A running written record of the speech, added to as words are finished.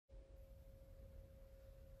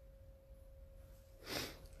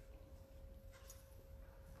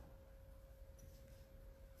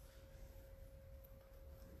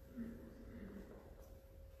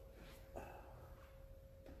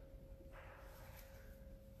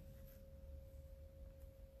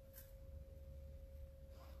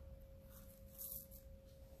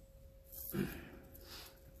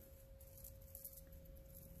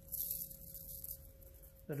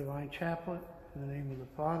the Divine Chaplet, in the name of the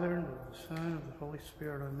Father, and of the Son, and of the Holy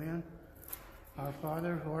Spirit, amen. Our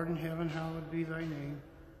Father, who art in heaven, hallowed be thy name.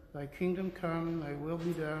 Thy kingdom come, thy will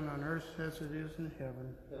be done on earth as it is in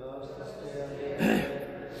heaven. Give us this day our daily bread,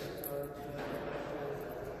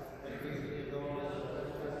 and forgive those who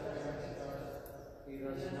trespass against us. Lead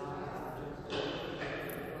us not into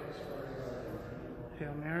temptation.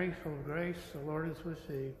 Hail Mary, full of grace, the Lord is with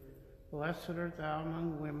thee. Blessed art thou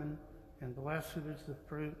among women, and blessed is the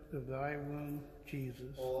fruit of thy womb,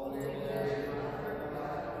 Jesus. Holy Mary, Mother of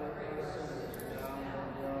God, pray for us sinners, now and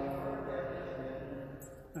at the hour of our death. Amen.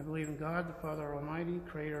 I believe in God, the Father Almighty,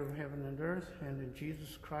 creator of heaven and earth, and in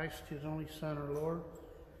Jesus Christ, his only Son, our Lord,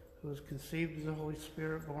 who was conceived of the Holy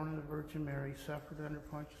Spirit, born of the Virgin Mary, suffered under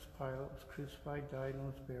Pontius Pilate, was crucified, died, and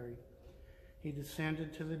was buried. He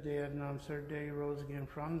descended to the dead, and on the third day he rose again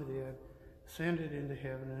from the dead, ascended into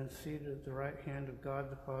heaven, and is seated at the right hand of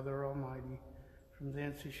God the Father Almighty. From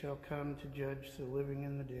thence he shall come to judge the living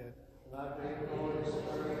and the dead. And I pray the Holy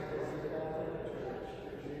Spirit, the Catholic Church,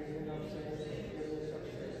 the communion of saints, and forgiveness of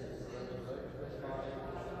sins, and the resurrection of the body,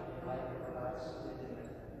 and life everlasting. Amen.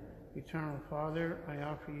 Eternal Father, I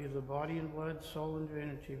offer you the body and blood, soul and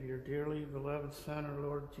divinity of your dearly beloved Son, our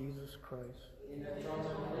Lord Jesus Christ. In the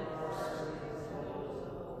atonement for our sins,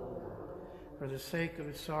 For the sake of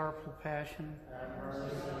his sorrowful passion, have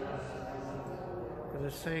mercy on us. for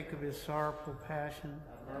the sake of his sorrowful passion,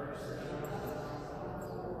 Have mercy on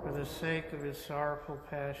us. for the sake of his sorrowful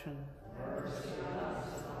passion, Have mercy on us.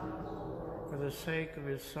 for the sake of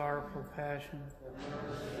his sorrowful passion, Have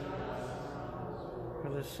mercy on us. for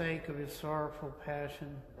the sake of his sorrowful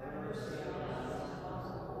passion, Have mercy on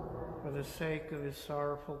us. for the sake of his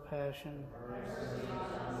sorrowful passion, Mercy on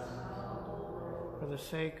us. for the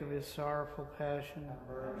sake of his sorrowful passion,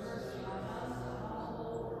 Mercy on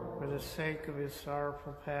us. for the sake of his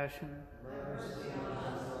sorrowful passion, Mercy on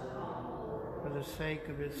us. for the sake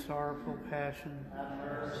of his sorrowful passion, Have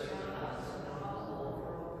mercy on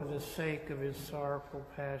us. for the sake of his sorrowful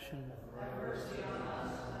passion. Mercy on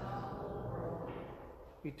us.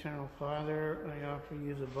 Eternal Father, I offer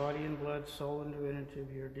you the body and blood, soul and divinity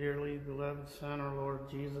of your dearly beloved Son, our Lord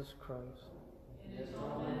Jesus Christ. In the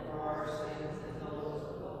atonement for our sins and those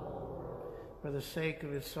of the whole world. For the sake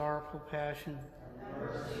of his sorrowful passion, Have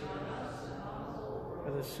mercy on us and on the whole world.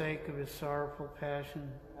 for the sake of his sorrowful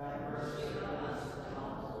passion, Have mercy on us and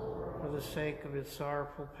on the whole world. for the sake of his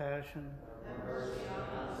sorrowful passion, Have mercy on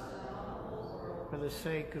us and on the whole world. for the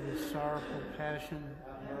sake of his sorrowful passion,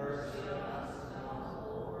 Have mercy on us and on the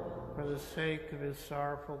whole world. for the sake of his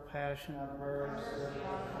sorrowful passion, Have mercy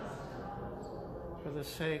on us and on the whole world. for the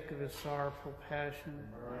sake of his sorrowful passion,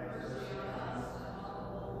 Mercy on us and on the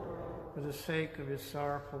whole world. for the sake of his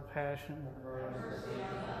sorrowful passion, Mercy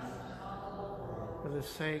on us and on the whole world. for the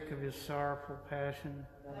sake of his sorrowful passion,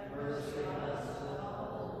 Have mercy on us and on the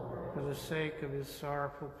whole world. for the sake of his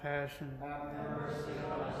sorrowful passion, Have mercy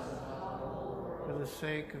on us and on the whole world. for the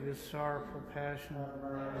sake of his sorrowful passion. Have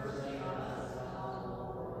mercy on us and on the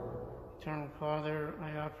whole world. Eternal Father,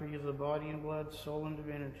 I offer you the body and blood, soul and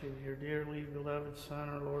divinity of your dearly beloved Son,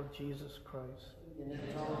 our Lord Jesus Christ. In the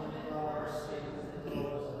atonement for our sins and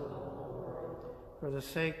those of the whole world. For the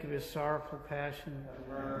sake of his sorrowful passion, Have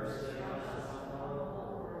mercy on us and on the whole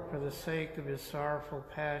world. for the sake of his sorrowful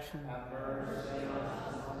passion, Have mercy on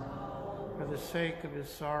us and on the whole world. for the sake of his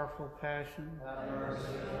sorrowful passion, Have mercy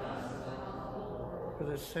on us and on the whole world. for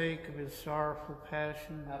the sake of his sorrowful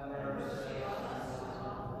passion, Have mercy on us and on the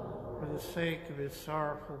whole world. for the sake of his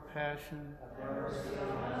sorrowful passion, Have mercy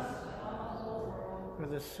on us and on the whole world. for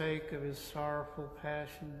the sake of his sorrowful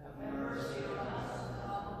passion, Have mercy on us and on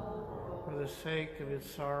the whole world. for the sake of his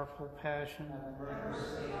sorrowful passion, Have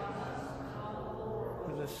mercy on us and on the whole world.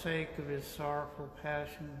 for the sake of his sorrowful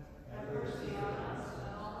passion, Have mercy on us and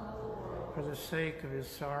on the whole world. for the sake of his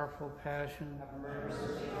sorrowful passion, Have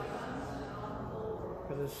mercy on us and on the whole world.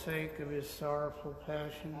 for the sake of his sorrowful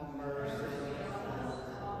passion. Have mercy on us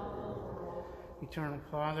and on the whole world. Eternal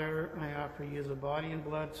Father, I offer you the body and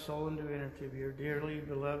blood, soul and divinity of your dearly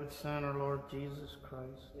beloved Son, our Lord Jesus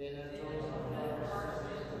Christ. In the atonement for our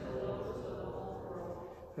sins and those of the whole world.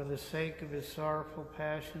 For the sake of his sorrowful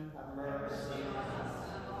passion, Have mercy on us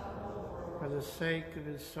and on the whole world. for the sake of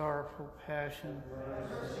his sorrowful passion,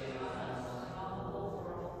 Mercy on us and on the whole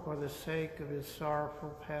world. for the sake of his sorrowful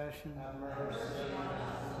passion, Have mercy on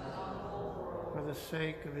us and on the whole world. for the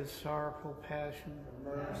sake of his sorrowful passion,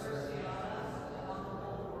 Mercy on us and on the whole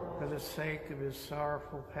world. for the sake of his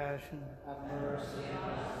sorrowful passion, Have mercy on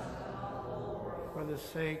us and on the whole world. for the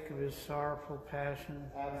sake of his sorrowful passion,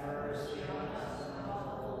 Have mercy on us and on the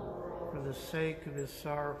whole world. for the sake of his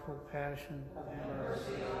sorrowful passion, Have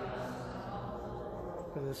mercy on us and on the whole world.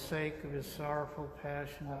 for the sake of his sorrowful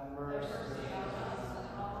passion, have mercy on us and on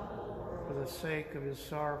the whole world. for the sake of his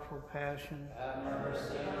sorrowful passion, Have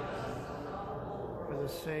mercy on us and on the whole world. for the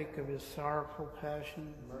sake of his sorrowful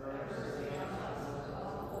passion. Mercy on us and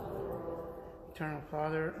on the whole world. Eternal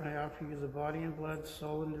Father, I offer you the body and blood,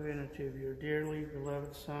 soul, and divinity of your dearly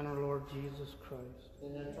beloved Son, our Lord Jesus Christ.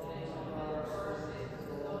 In atonement of our sins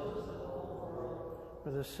and those of the whole world.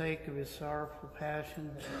 For the sake of his sorrowful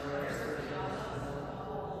passion, Mercy on us and on the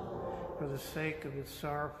whole world. for the sake of his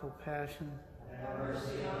sorrowful passion, Have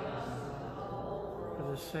mercy on us and on the whole world.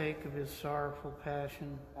 for the sake of his sorrowful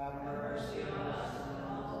passion, Have mercy on us and on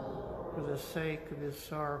the whole world. for the sake of his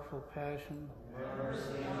sorrowful passion,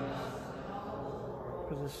 Mercy on us and on the whole world.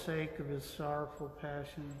 for the sake of his sorrowful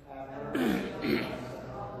passion, Have mercy on us and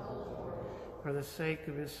on the whole world. for the sake of his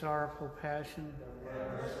sorrowful passion,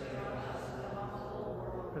 Mercy on us and on the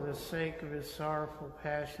whole world. for the sake of his sorrowful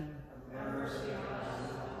passion, Mercy on us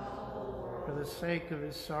and on the whole world. for the sake of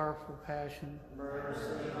his sorrowful passion,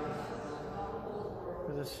 Mercy on us and on the whole world.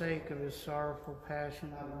 for the sake of his sorrowful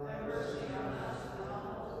passion, Have mercy on us and on the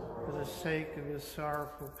whole world. for the sake of his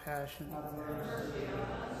sorrowful passion. Have mercy on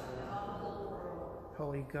us and on the whole world.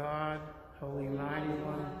 Holy God, Holy Mighty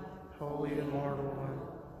One, Holy Immortal One,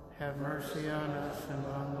 have mercy on us and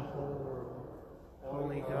on the whole world.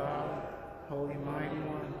 Holy God, Holy Mighty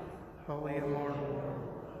One, Holy Immortal One,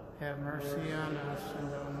 have mercy on us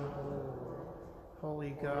and on the whole world.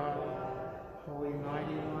 Holy God, Holy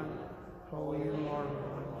Mighty One, Holy Immortal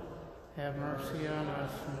One, have mercy on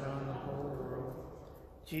us and on the whole world.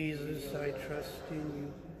 Jesus, I trust in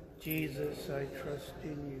you. Jesus, I trust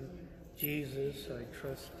in you. Jesus, I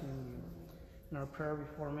trust in you. In our prayer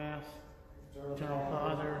before Mass, Eternal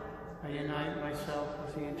Father, I unite myself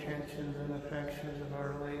with the intentions and affections of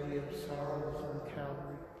Our Lady of Sorrows on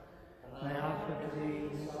Calvary. And I offer to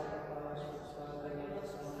thee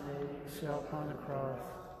yourself on the cross,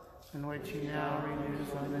 in which he now renews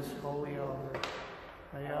on this holy altar.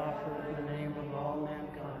 I offer in the name of all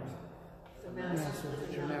mankind the masses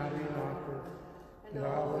which are now being offered, and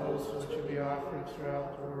all those which will be offered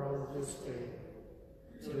throughout the world this day,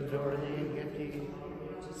 to adore thee and give thee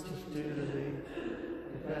which is due to thee,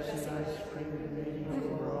 confessing thy supreme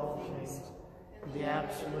dominion over all things, and the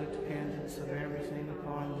absolute dependence of everything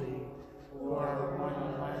upon thee, who are one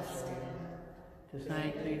and last end, to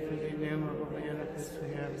thank thee for the innumerable benefits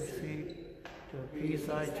we have received, to appease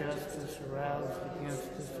thy justice aroused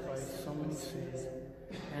against us by so many sins,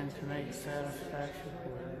 and to make satisfaction for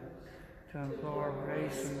them, to implore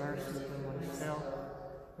grace and mercy for myself,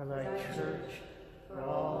 for thy church, for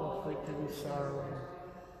all afflicted and sorrowing,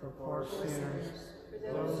 for poor sinners,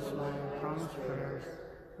 for those my promised prayers,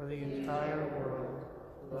 for the entire world,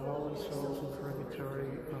 for the holy souls in purgatory.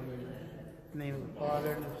 Amen. In the name of the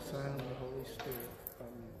Father, and of the Son, and of the Holy Spirit.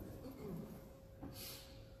 Amen.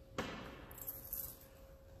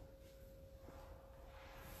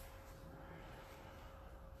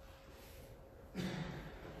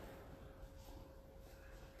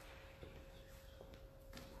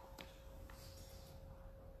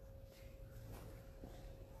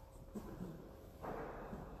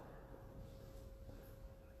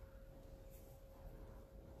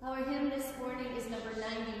 Our hymn this morning is number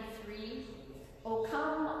 93, O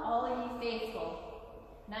Come All Ye Faithful,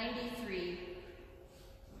 93.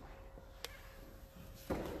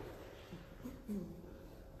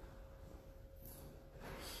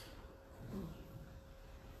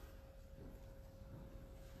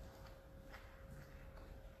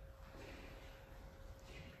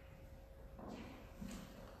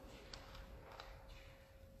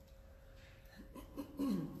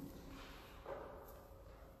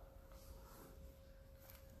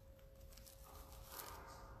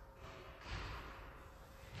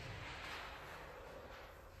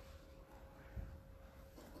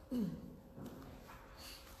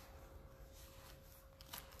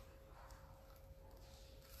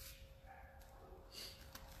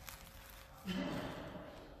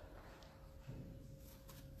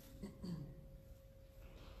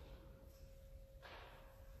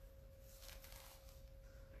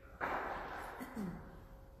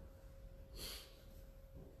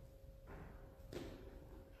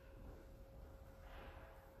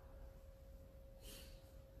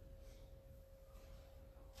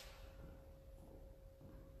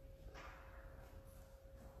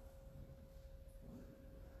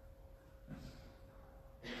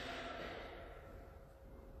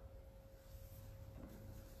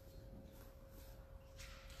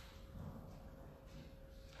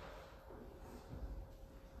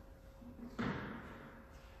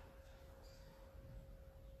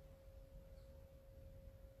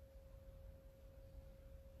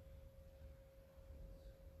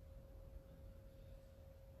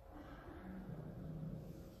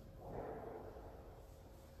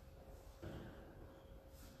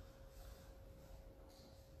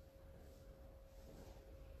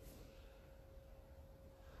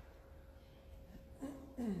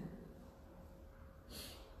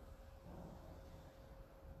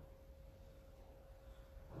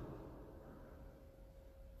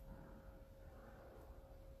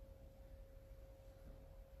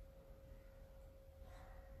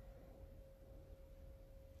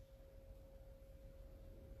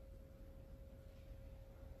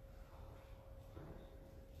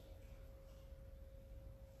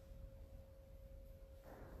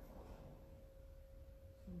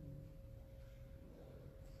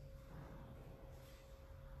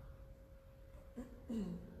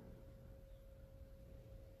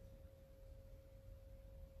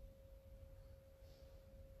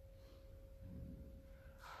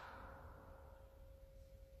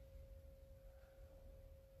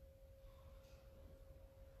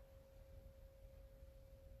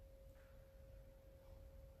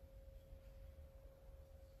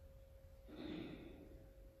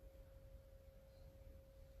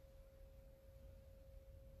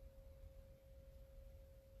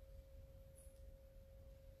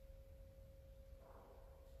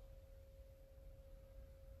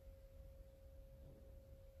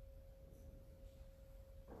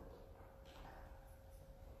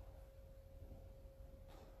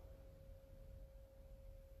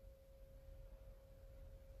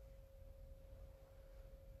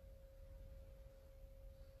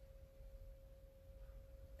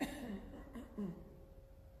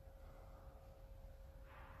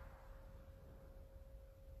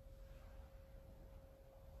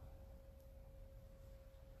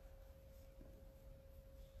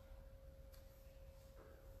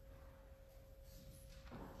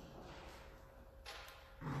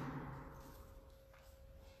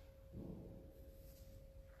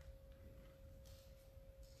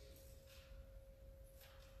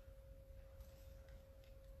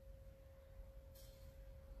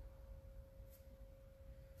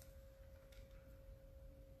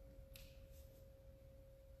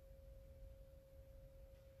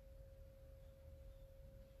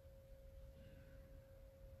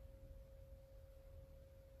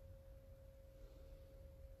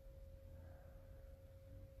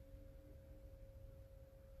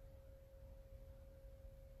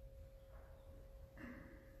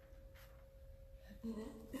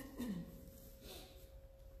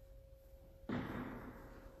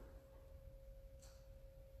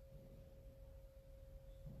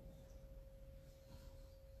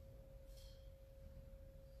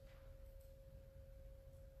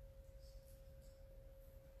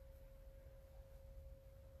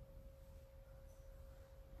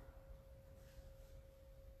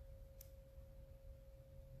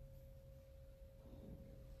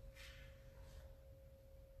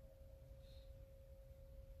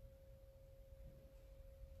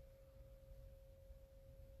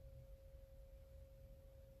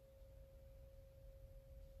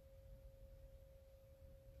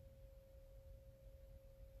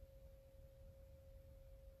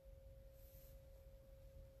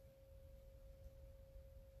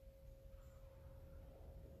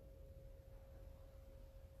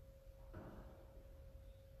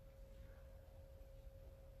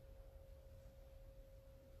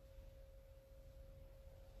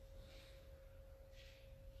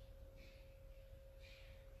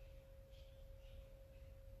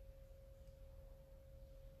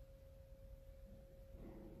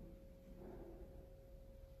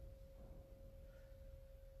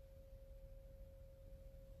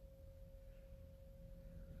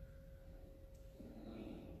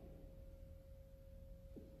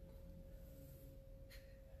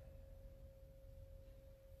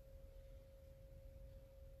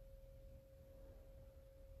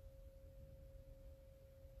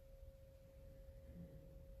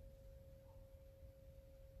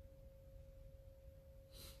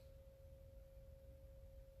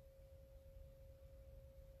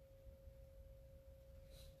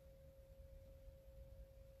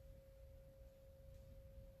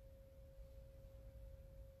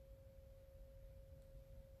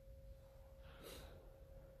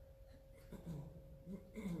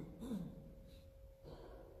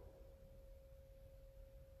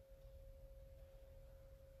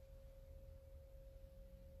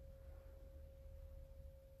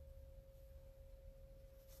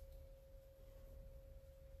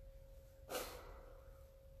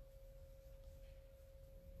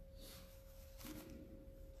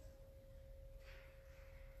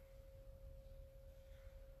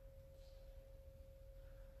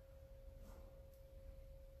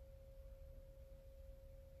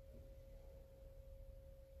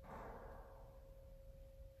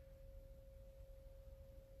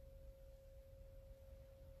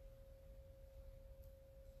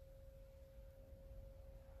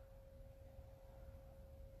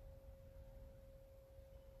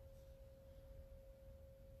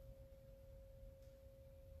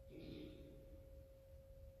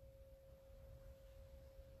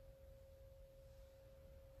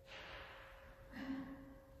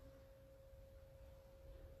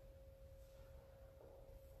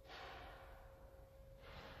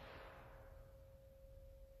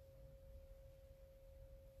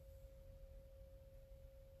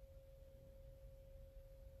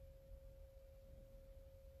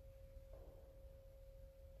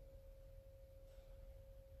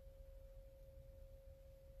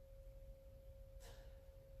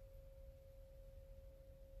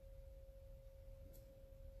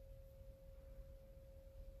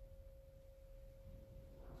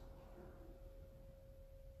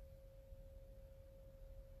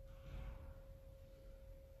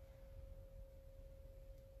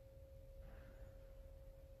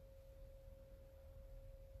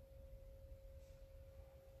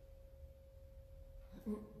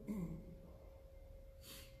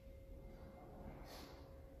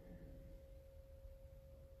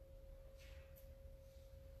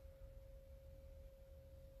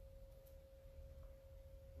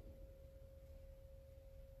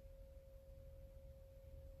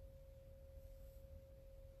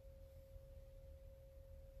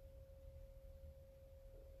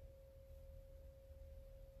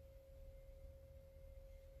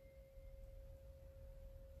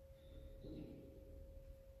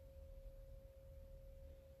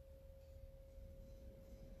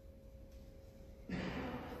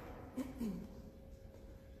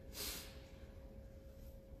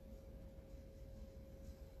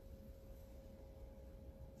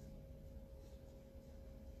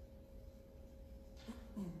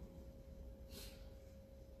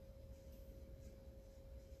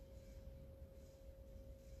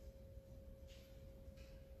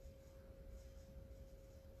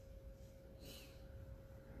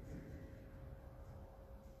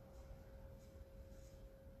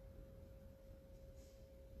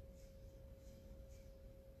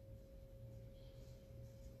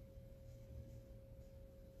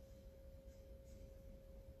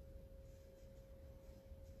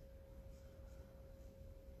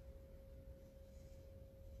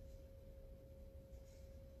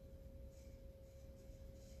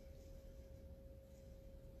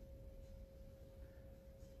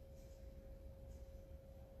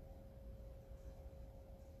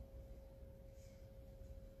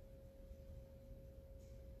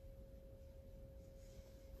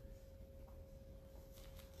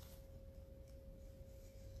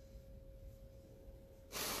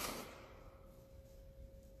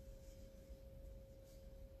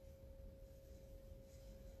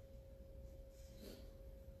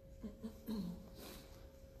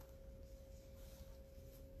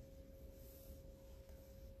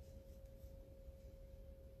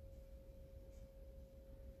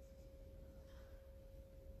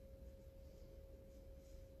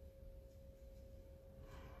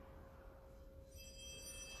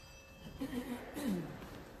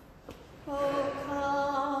 Oh,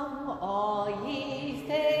 come, all ye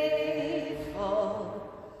faithful,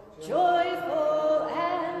 joyful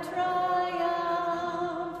and triumphant.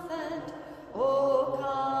 Oh,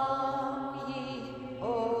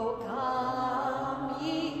 come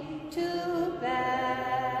ye to Bethlehem.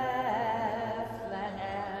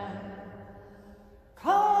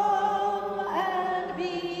 Come and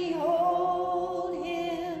behold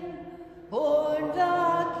him, born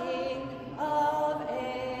the King of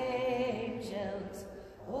angels.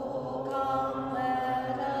 Oh, come,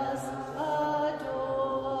 let us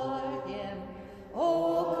adore him.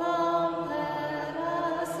 Oh, come, let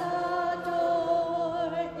us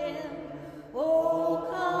adore him. Oh,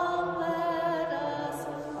 come, let us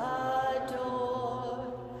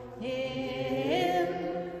adore him.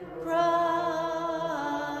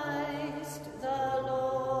 Christ the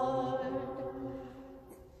Lord.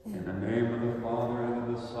 In the name of the Father, and of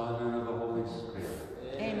the Son, and of the Holy Spirit.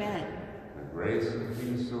 Amen. The grace and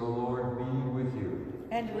peace of the Lord be with you.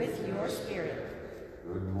 And with your spirit.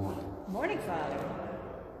 Good morning. Morning, Father.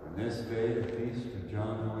 On this day, the feast of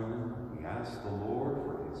John Neumann, we ask the Lord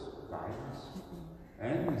for his guidance,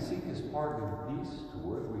 and we seek his pardon and peace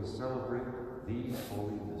toward we celebrate these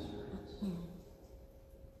holy mysteries.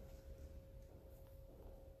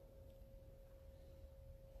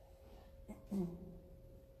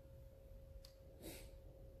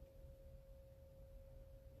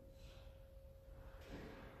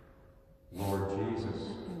 Lord Jesus,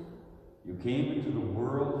 you came into the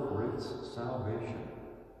world for its salvation.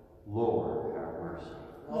 Lord, have mercy.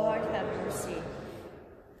 Lord, have mercy.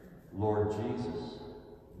 Lord Jesus,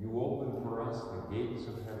 you open for us the gates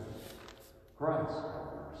of heaven. Christ,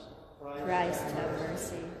 have mercy. Christ, have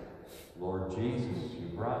mercy. Lord Jesus, you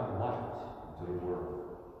brought light into the world.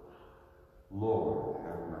 Lord,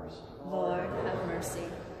 have mercy. Lord, have mercy.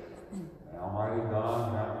 May Almighty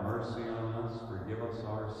God have mercy on us, forgive us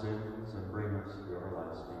our sins, and bring us to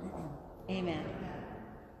everlasting life. Amen.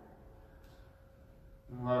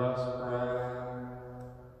 Let us pray.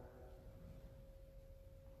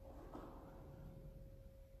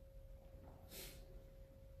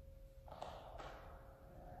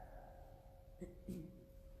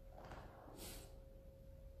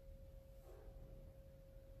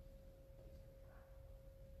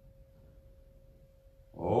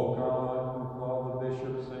 O God, who called the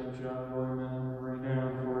Bishop St. John Neumann,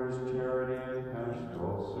 renowned for his charity and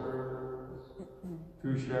pastoral service, to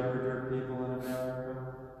shepherd your people in America,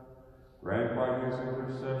 grant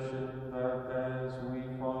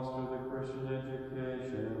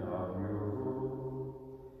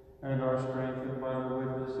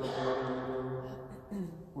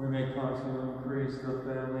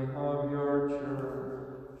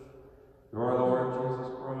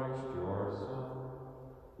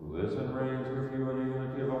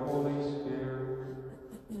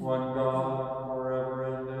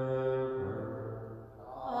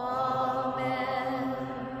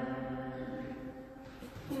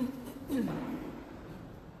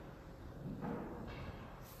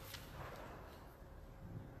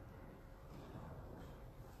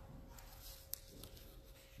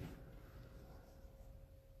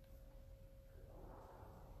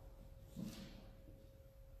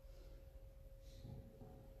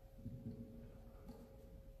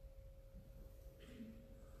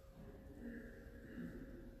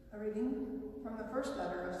first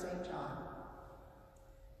letter of St. John.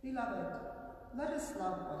 Beloved, let us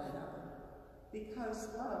love one another, because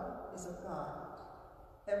love is of God.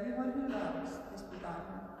 Everyone who loves is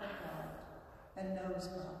begotten of God and knows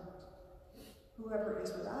God. Whoever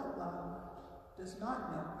is without love does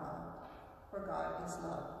not know God, for God is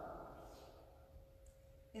love.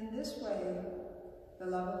 In this way, the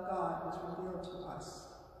love of God was revealed to us.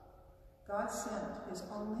 God sent his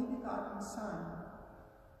only begotten Son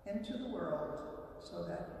into the world so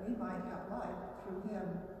that we might have life through him.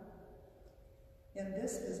 In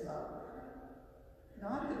this is love.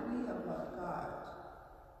 Not that we have loved God,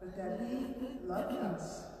 but that he loved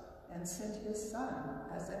us and sent his Son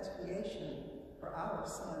as expiation for our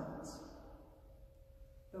sins.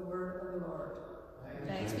 The word of the Lord.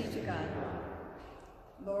 Thanks be to God.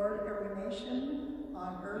 Lord, every nation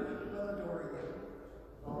on earth will adore you.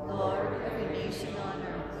 Lord, every nation on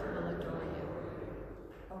earth will adore you.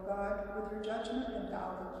 O God, with your judgment endow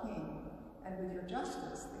the king, and with your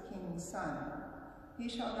justice the king's son. He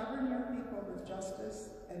shall govern your people with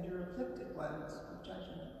justice, and your afflicted ones with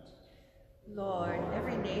judgment. Lord,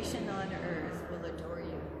 every nation on earth will adore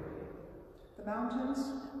you. The mountains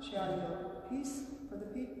shall yield peace for the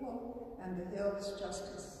people, and the hills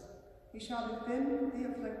justice. He shall defend the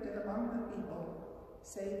afflicted among the people,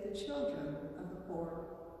 save the children of the poor.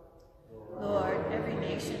 Lord, every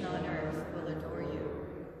nation on earth will adore you.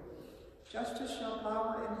 Justice shall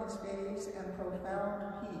flower in his days, and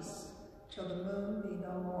profound peace, till the moon be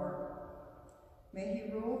no more. May he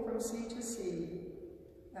rule from sea to sea,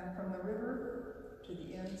 and from the river to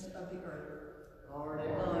the ends of the earth. Lord,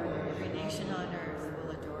 every nation on earth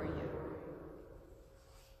will adore you.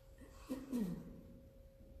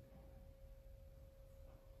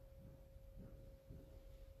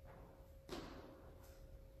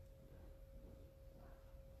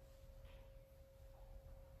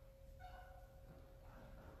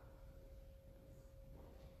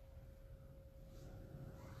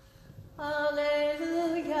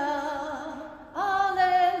 Alleluia,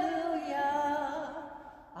 alleluia,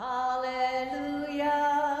 alleluia,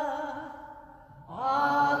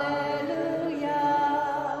 alleluia,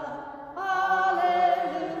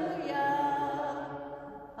 alleluia,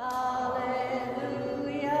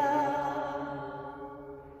 alleluia.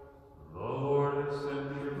 The Lord has sent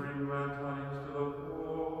me to bring glad tidings to the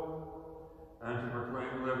poor, and to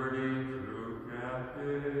proclaim liberty to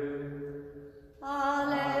captives.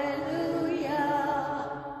 Alleluia,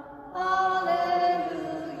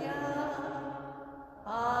 alleluia,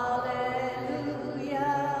 alleluia.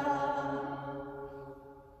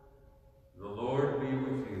 The Lord be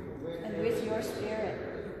with you. And with your spirit.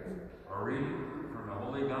 A reading from the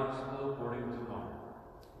Holy Gospel according to Mark.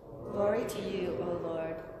 Glory to you, O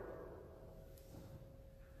Lord.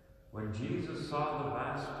 When Jesus saw the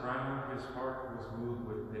vast crowd, his heart was moved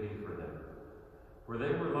with pity for them, for they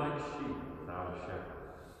were like sheep without a shepherd.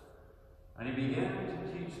 And he began to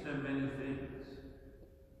teach them many things.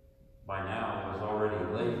 By now it was already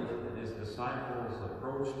late, and his disciples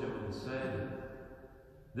approached him and said,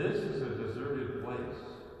 "This is a deserted place,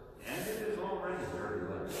 and it is already very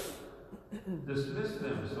late. Dismiss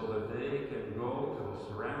them so that they can go to the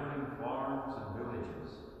surrounding farms and villages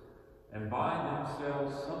and buy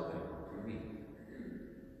themselves something to eat."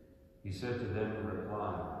 He said to them in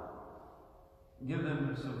reply, "Give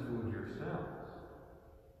them some food yourselves."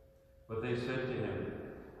 But they said to him,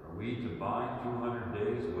 "Are we to buy 200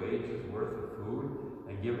 days' wages worth of food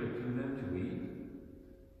and give it to them to eat?"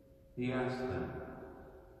 He asked them,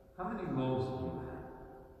 "How many loaves do you have?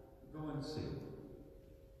 Go and see."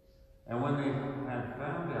 And when they had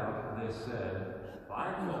found out, they said,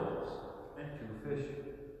 5 loaves and 2 fish.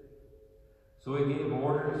 So he gave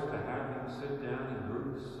orders to have them sit down in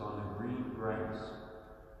groups on the green grass.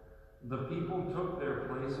 The people took their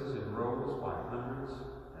places in rows by hundreds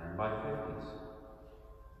and by 50s.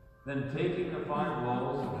 Then taking the 5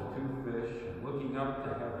 loaves and the 2 fish, and looking up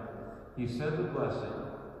to heaven, he said the blessing,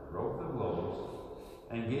 broke the loaves,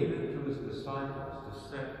 and gave it to his disciples to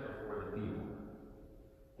set before the people.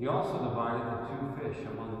 He also divided the 2 fish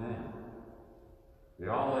among them. They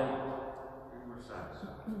all ate and were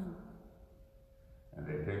satisfied. And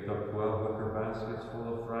they picked up 12 wicker baskets full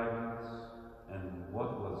of fragments, and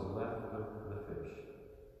what was left of the fish.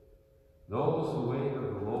 Those who ate of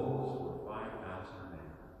the loaves were 5,000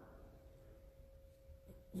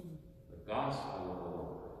 men. The Gospel of the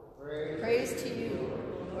Lord. Praise to you,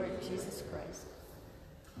 Lord Jesus Christ.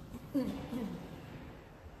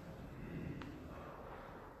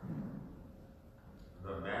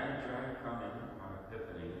 The Magi coming on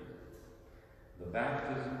Epiphany, the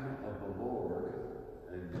baptism of the Lord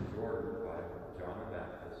in Jordan by John the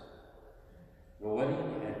Baptist, the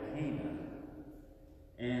wedding at Cana,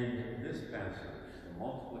 and this passage, the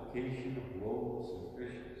multiplication of loaves and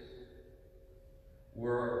fishes,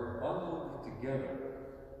 were bundled together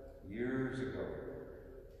years ago.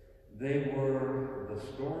 They were the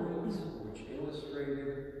stories which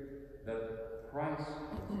illustrated that Christ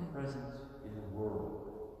was present in the world,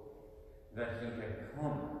 that he had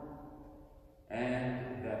come,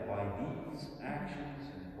 and that by these actions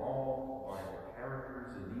involved by the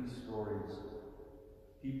characters in these stories,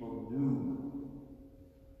 people knew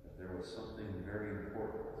that there was something very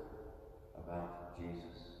important about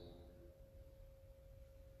Jesus.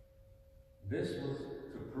 This was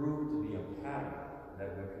to prove to be a pattern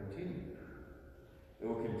that would continue. It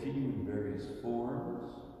will continue in various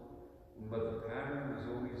forms, but the pattern was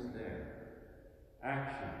always there.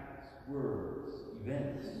 Actions, words,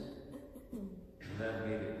 events. And that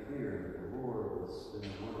made it clear that the Lord was in the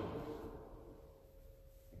world.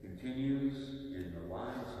 It continues in the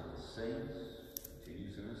lives of the saints,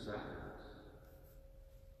 continues in the sacraments.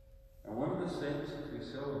 And one of the saints that we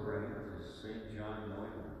celebrate is St. John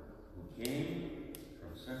Neumann, who came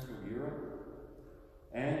from Central Europe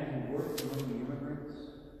and who worked among the immigrants,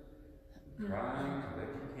 trying to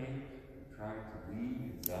educate, trying to lead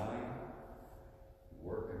and guide, who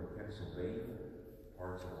worked in Pennsylvania,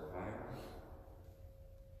 parts of Ohio.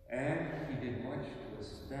 And he did much to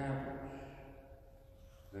establish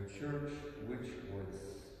the church which would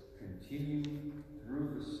continue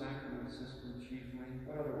through the sacrament system chiefly,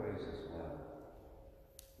 but other ways as well.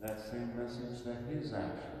 That same message that his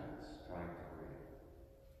actions tried to bring.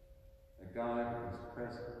 That God is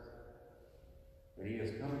present. That he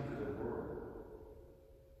has come into the world.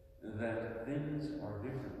 And that things are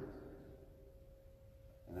different.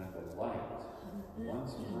 And that the light,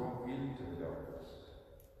 once broke into the darkness,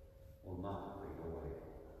 will not fade away.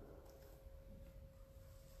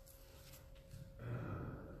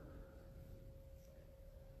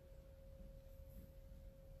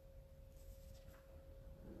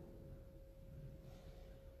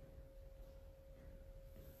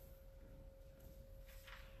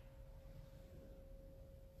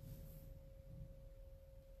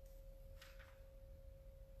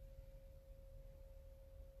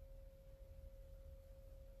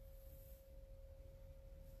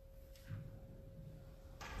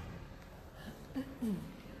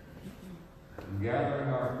 Gathering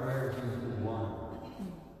our prayers into one,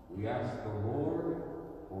 we ask the Lord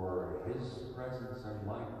for his presence and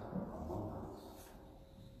light among us.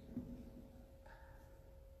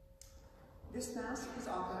 This Mass is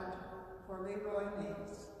offered for Leroy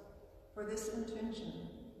Mays. For this intention,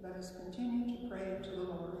 let us continue to pray to the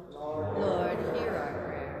Lord. Lord, hear our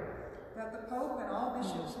prayer. That the Pope and all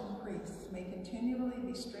bishops and priests may continually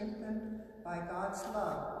be strengthened by God's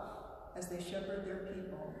love as they shepherd their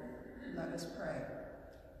people. Let us pray.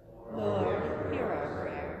 Lord, hear our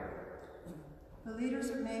prayer. The leaders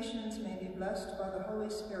of nations may be blessed by the Holy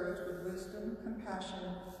Spirit with wisdom,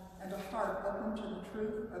 compassion, and a heart open to the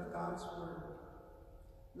truth of God's word.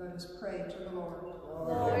 Let us pray to the Lord.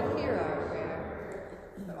 Lord, hear our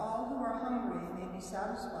prayer. That all who are hungry may be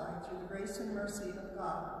satisfied through the grace and mercy of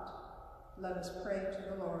God. Let us pray to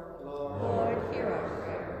the Lord. Lord, hear our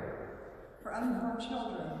prayer. For unborn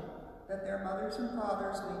children, that their mothers and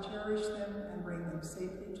fathers may cherish them and bring them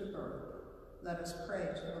safely to birth. Let us pray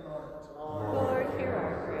to the Lord. Lord, hear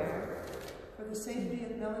our prayer. For the safety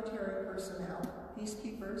of military personnel,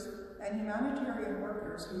 peacekeepers, and humanitarian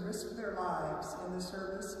workers who risk their lives in the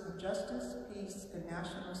service of justice, peace, and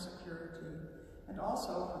national security, and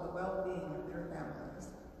also for the well-being of their families,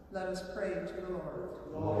 let us pray to the Lord.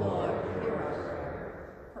 Lord, hear our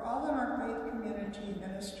prayer. For all in our faith community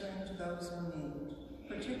ministering to those in need,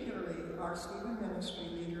 particularly our Stephen ministry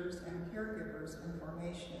leaders and caregivers in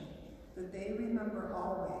formation, that they remember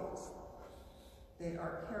always they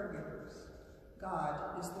are caregivers.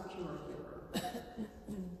 God is the cure giver.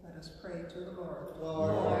 Let us pray to the Lord.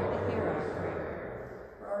 Lord, hear our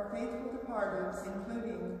prayer. For our faithful departed,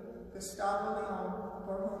 including Gustavo Leon,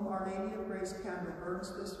 for whom Our Lady of Grace candle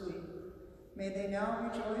burns this week, may they now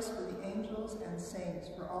rejoice with the angels and saints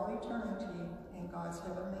for all eternity in God's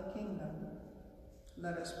heavenly kingdom.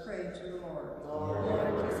 Let us pray to the Lord. Lord, hear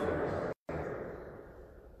our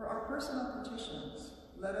For our personal petitions,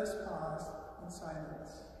 let us pause in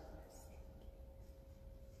silence.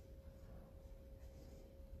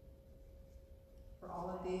 For all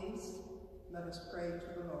of these, let us pray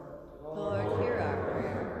to the Lord. Lord, hear our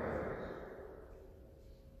prayer.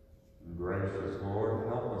 Gracious Lord,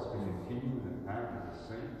 help us to continue in the path of the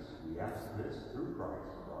saints. We ask this through Christ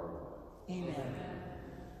our Lord. Amen.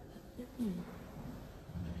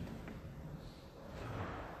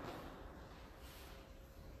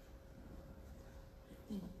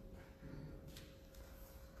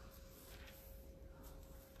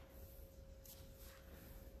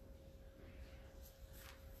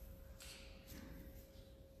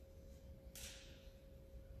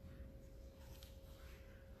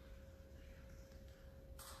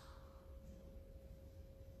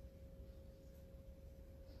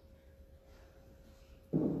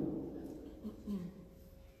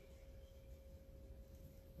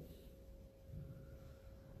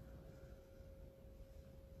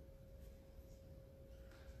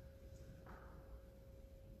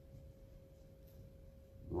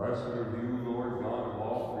 Blessed are you, Lord God of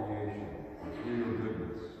all creation. Through your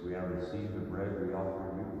goodness we have received the bread we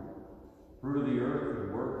offer you. Fruit of the earth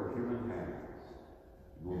and work of human hands.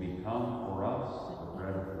 It will become for us the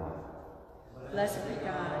bread of life. Blessed be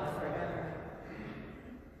God forever.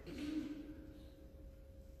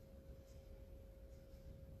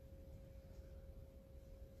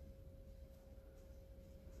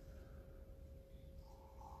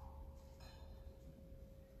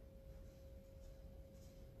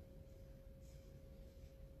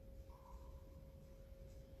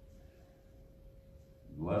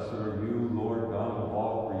 Blessed are you, Lord God of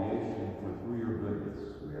all creation, for through your goodness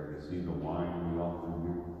we have received the wine we offer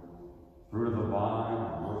you. Fruit of the vine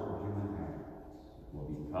and work of human hands. It will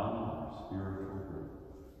become our spiritual drink.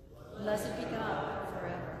 Blessed be God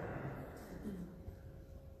forever.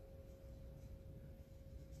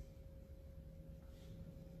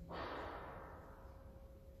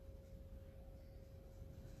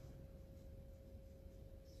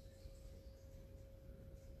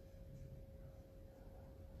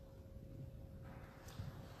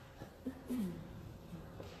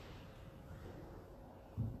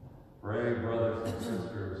 Pray, brothers and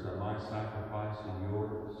sisters, that my sacrifice and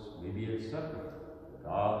yours may be acceptable to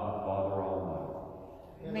God the Father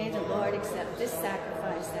Almighty. May the Lord accept this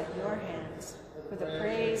sacrifice at your hands for the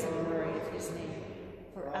praise and glory of his name,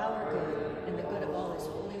 for our good and the good of all his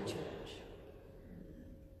holy church.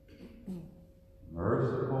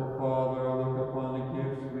 Merciful Father, look upon the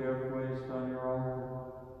gifts we have placed on your altar,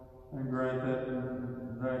 and grant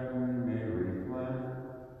that we may reflect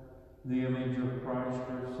the image of Christ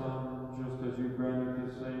your Son, just as you granted to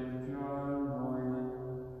St. John Neumann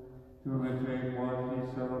to imitate what he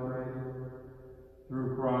celebrated. Through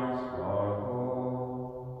Christ our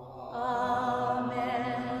Lord.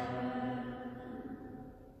 Amen.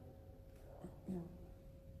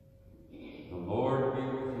 The Lord be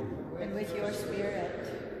with you. And with your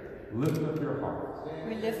spirit, Lift up your hearts.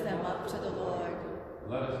 we lift them up to the Lord.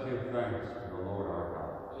 Let us give thanks to the Lord our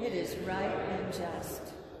God. It is right and just.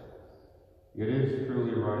 It is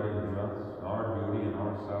truly right and just, our duty and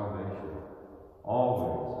our salvation,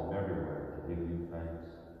 always and everywhere to give you thanks,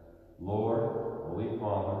 Lord, Holy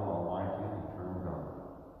Father, Almighty and eternal God.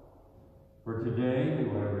 For today you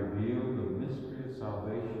have revealed the mystery of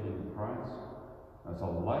salvation in Christ as a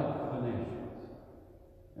light for the nations.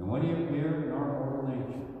 And when he appeared in our mortal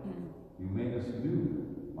nature, you made us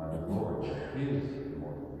new by the glory of his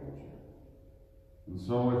immortal nature. And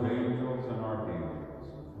so with angels and archangels,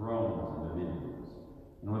 thrones and dominions,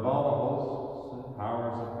 and with all the hosts and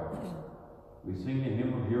powers of heaven, we sing the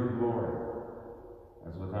hymn of your glory,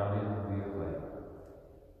 as without end we acclaim.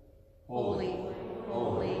 Holy,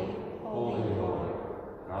 holy, holy Lord,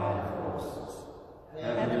 God of hosts,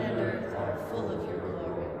 heaven and earth are full of your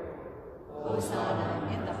glory. Hosanna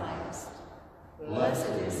in the highest.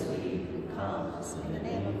 Blessed is he who comes in the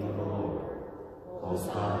name of the Lord.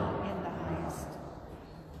 Hosanna in the highest.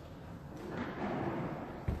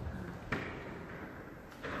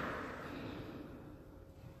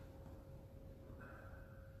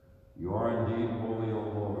 You are indeed holy, O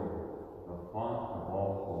Lord, the font of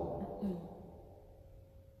all holiness.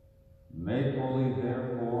 Make holy,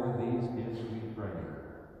 therefore, these gifts, we pray,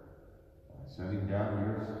 by sending down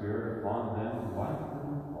your Spirit upon them like the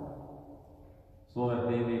dew fall, so that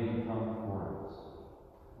they may become for us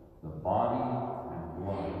the body and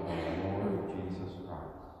blood of the Lord Jesus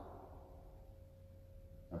Christ.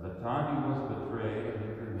 At the time he was betrayed and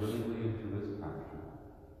entered willingly into his passion,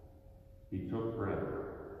 he took bread,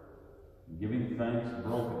 and giving thanks,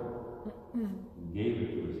 broke it, and gave it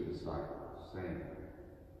to his disciples, saying,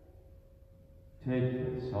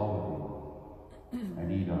 "Take this, all of you,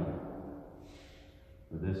 and eat of it,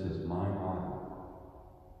 for this is my body,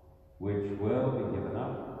 which will be given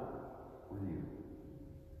up for you."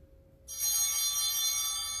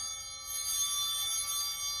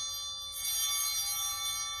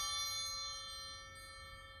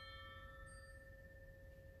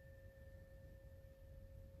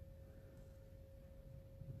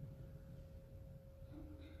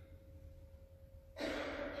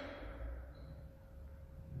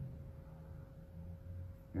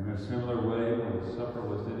 In a similar way, when the supper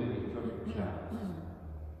was ended, he took the chalice,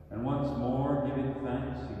 and once more, giving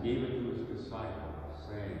thanks, he gave it to his disciples,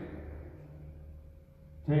 saying,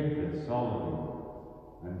 "Take this, all of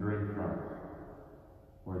you, and drink from it,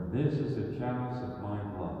 for this is the chalice of my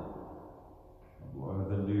blood, the blood of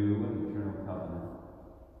the new and eternal covenant,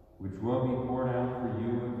 which will be poured out for you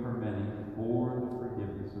and for many for the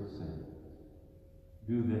forgiveness of sins.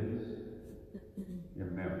 Do this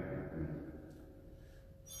in memory of me."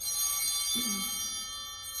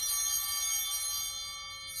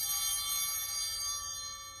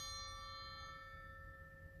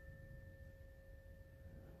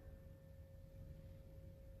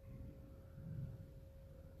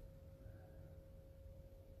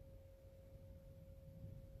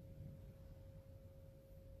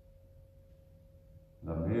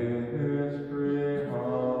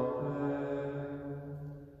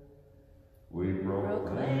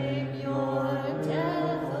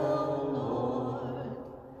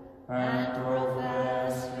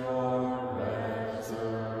 profess your resurrection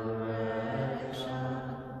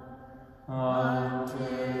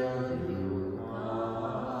until you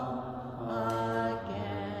come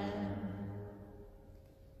again.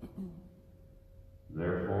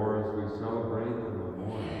 Therefore, as we celebrate the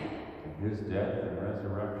memorial of his death and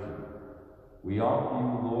resurrection, we offer you,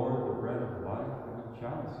 Lord, the bread of life and the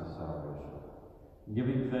chalice of salvation,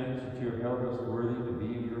 giving thanks that you have held us worthy to be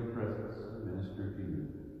in your presence and minister to you.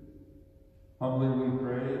 Humbly we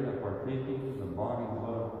pray that partaking of the body and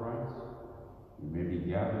blood of Christ, we may be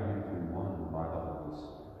gathered into one by the Holy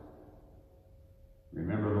Spirit.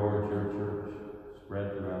 Remember, Lord, your church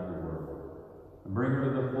spread throughout the world, and bring her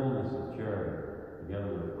to the fullness of charity,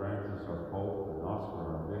 together with Francis, our Pope, and Oscar,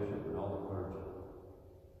 our Bishop, and all the clergy.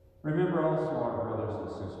 Remember also our brothers and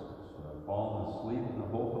sisters who have fallen asleep in the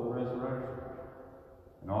hope of the resurrection,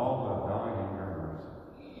 and all who have died in your mercy.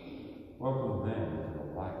 Welcome them to the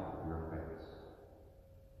light of your face.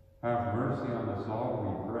 Have mercy on us all,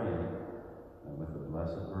 we pray, and with the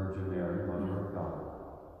Blessed Virgin Mary, Mother of God,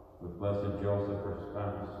 with blessed Joseph, her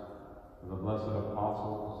spouse, with the blessed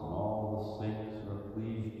apostles, and all the saints who have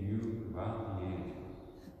pleased you throughout the ages,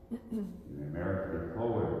 you may merit to be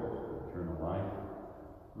co-heirs of eternal life.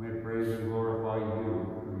 We may praise and glorify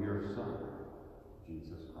you through your Son,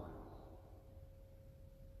 Jesus Christ.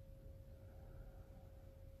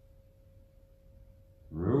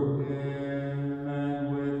 Through him and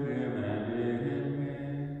with him and in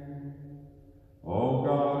him, O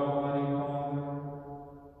God, Almighty Father,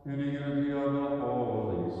 in the unity of the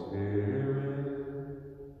Holy Spirit,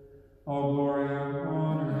 all glory and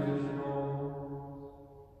honor is yours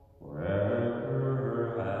forever and ever.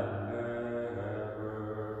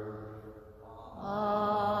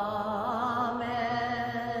 Amen.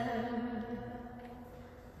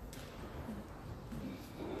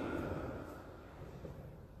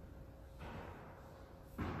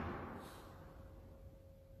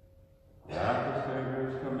 At the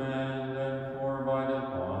Savior's command and formed by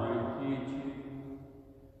divine teaching,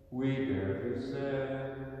 we dare to say,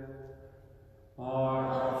 Our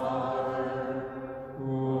Father,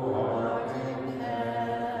 who art in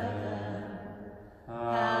heaven,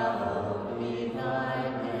 hallowed be thy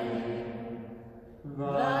name.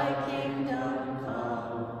 Thy kingdom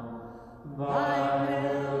come, thy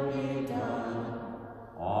will be done,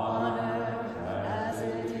 on earth as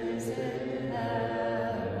it is in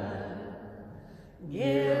heaven.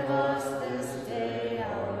 Give us this day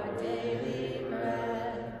our daily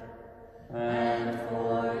bread, and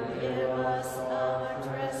forgive us our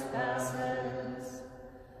trespasses,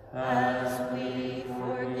 as we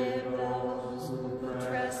forgive those who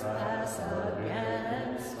trespass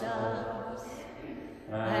against us.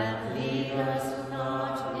 And lead us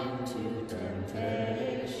not into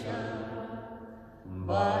temptation,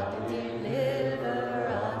 but deliver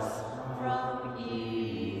us from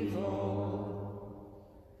evil.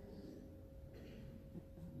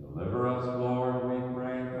 Deliver us, Lord, we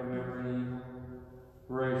pray, from every evil.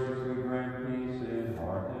 Graciously grant peace in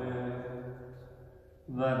our heads,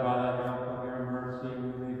 that by the help of your mercy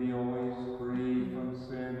we may be always free from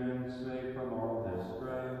sin and safe from all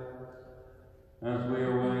distress, as we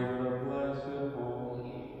await the blessed hope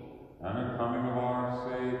and the coming of our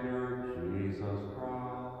Savior, Jesus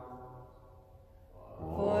Christ.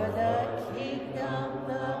 For the kingdom,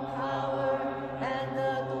 the power, and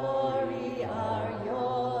the glory are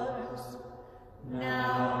yours,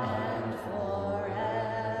 now and forever.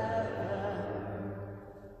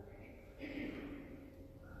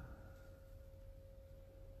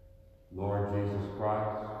 Lord Jesus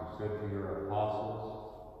Christ, who said to your apostles,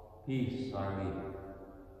 Peace I leave you,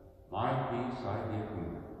 my peace I give you.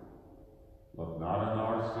 Look not on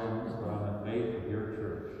our sins, but on the faith of your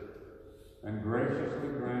church, and graciously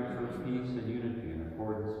grant her peace and unity in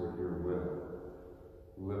accordance with your will,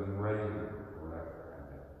 who live and reign forever and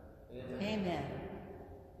ever. Amen.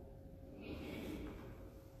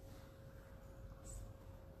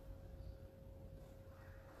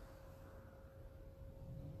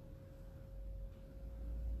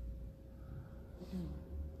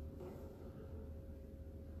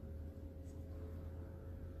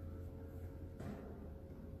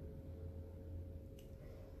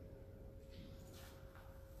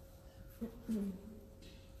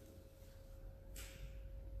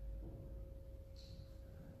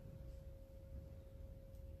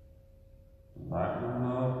 Lamb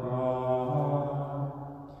of God,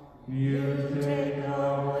 you take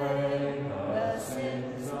away the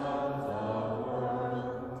sins of the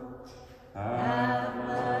world. Have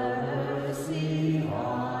mercy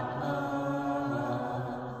on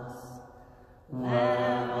us.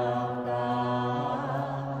 Lamb of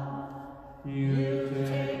God,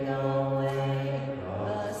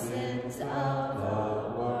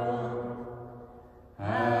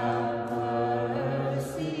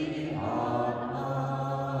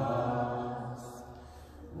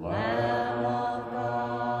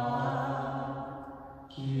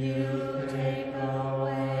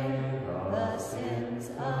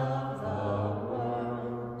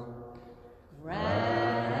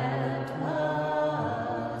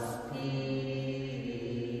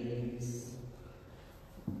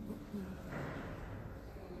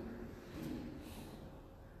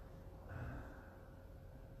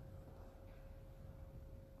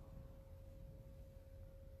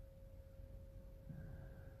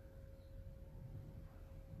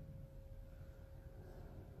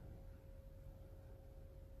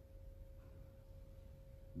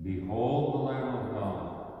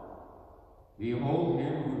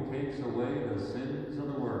 away the sins of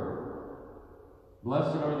the world.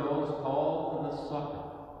 Blessed are those called to the succor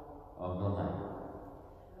of the Lamb.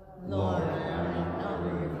 Lord, I am not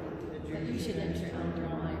worthy that you should enter under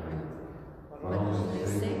my roof, but only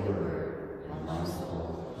say the word, and my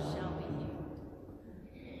soul shall be healed.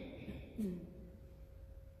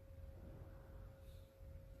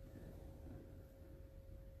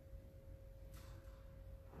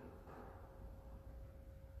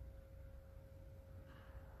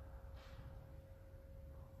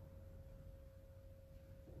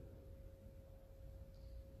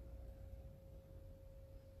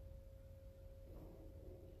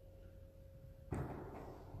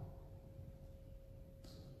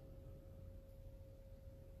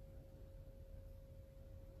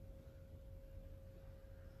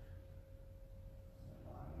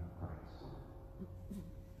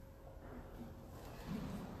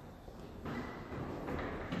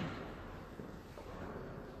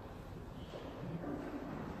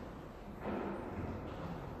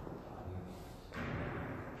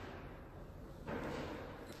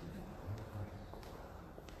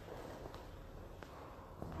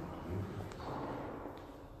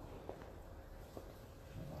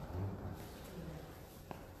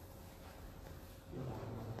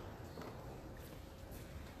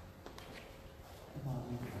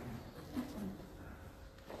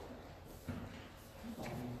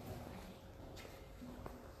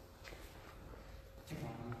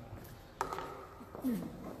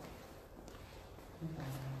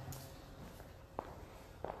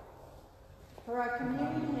 For our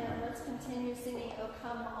communion hymn, let's continue singing, O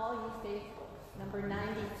Come All Ye Faithful, number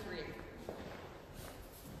 93.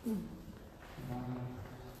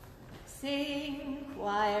 Sing,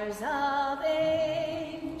 choirs of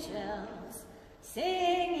angels,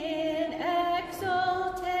 sing in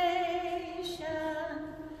exultation,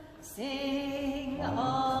 sing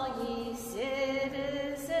all ye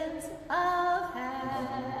citizens of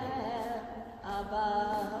heaven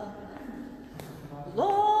above.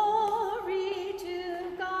 Glory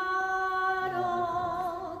to God,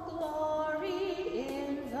 all glory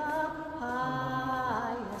in the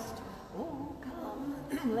highest. Oh, come,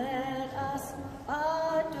 let us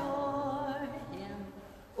adore him.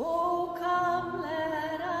 Oh, come,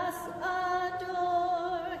 let us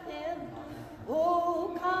adore him.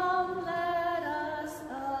 Oh, come, let us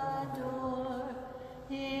adore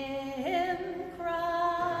him,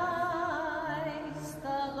 Christ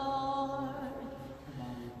the Lord.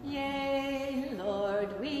 Yea,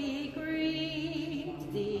 Lord, we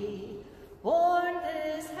greet thee, born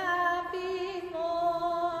this happy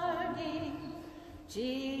morning.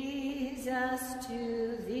 Jesus,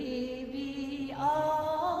 to thee be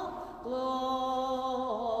all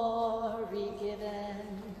glory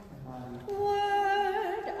given.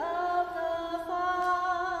 Word of the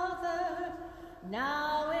Father,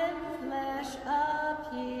 now in flesh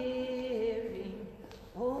appearing.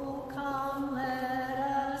 Oh, come, let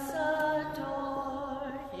us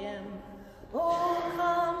adore him. Oh,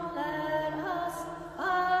 come, let us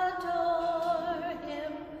adore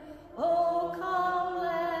him. Oh, come,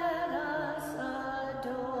 let us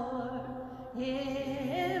adore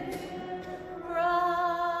him, Christ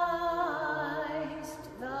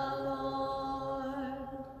the Lord.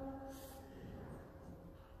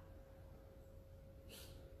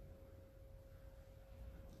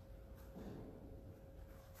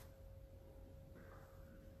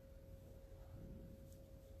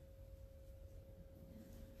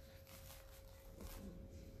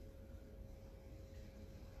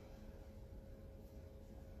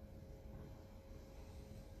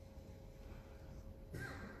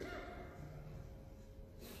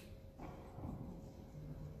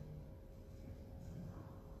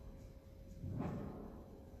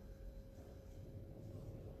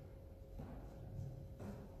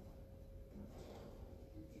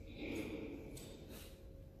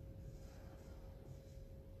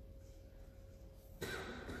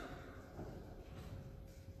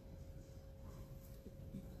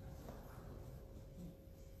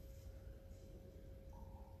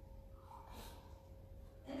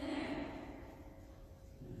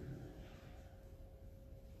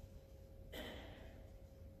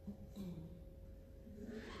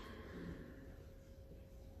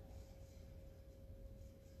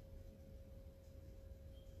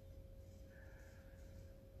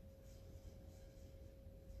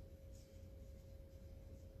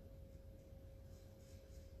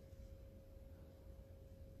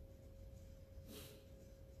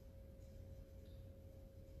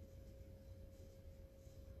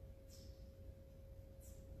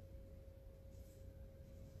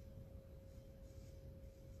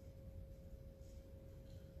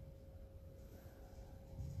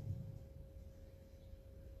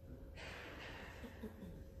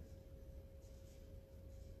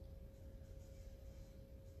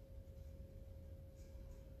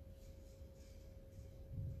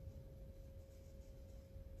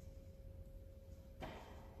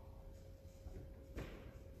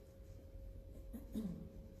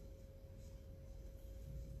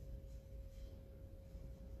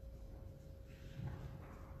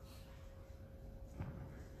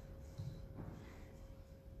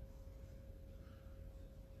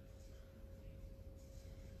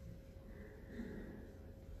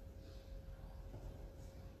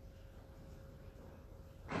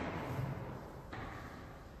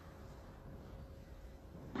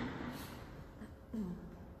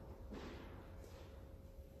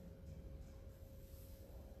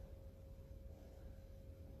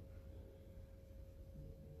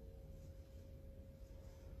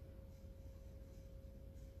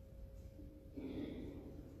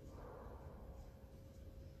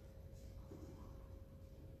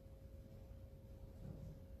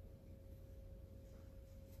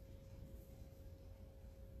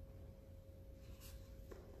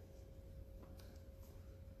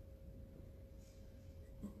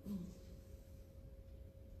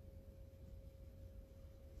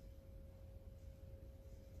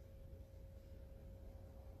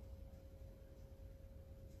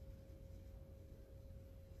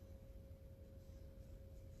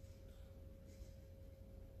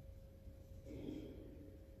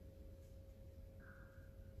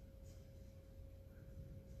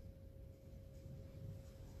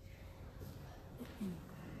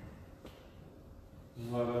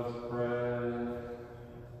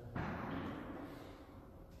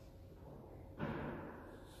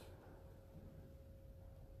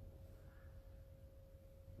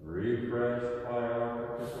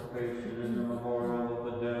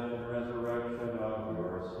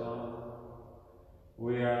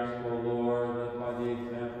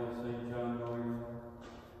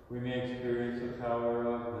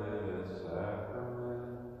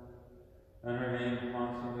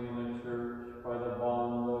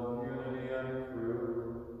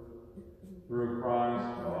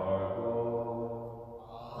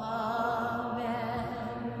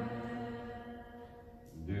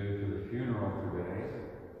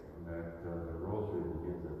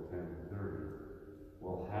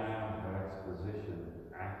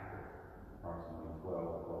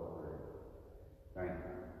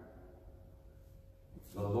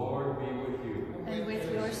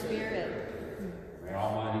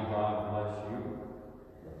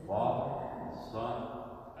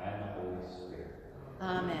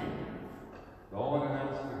 Amen. Go and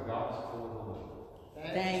announce the gospel of the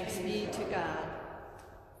Lord. Thanks be to God.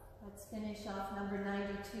 Let's finish off number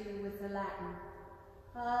 92 with the Latin.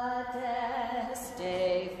 Adeste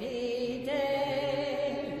fidei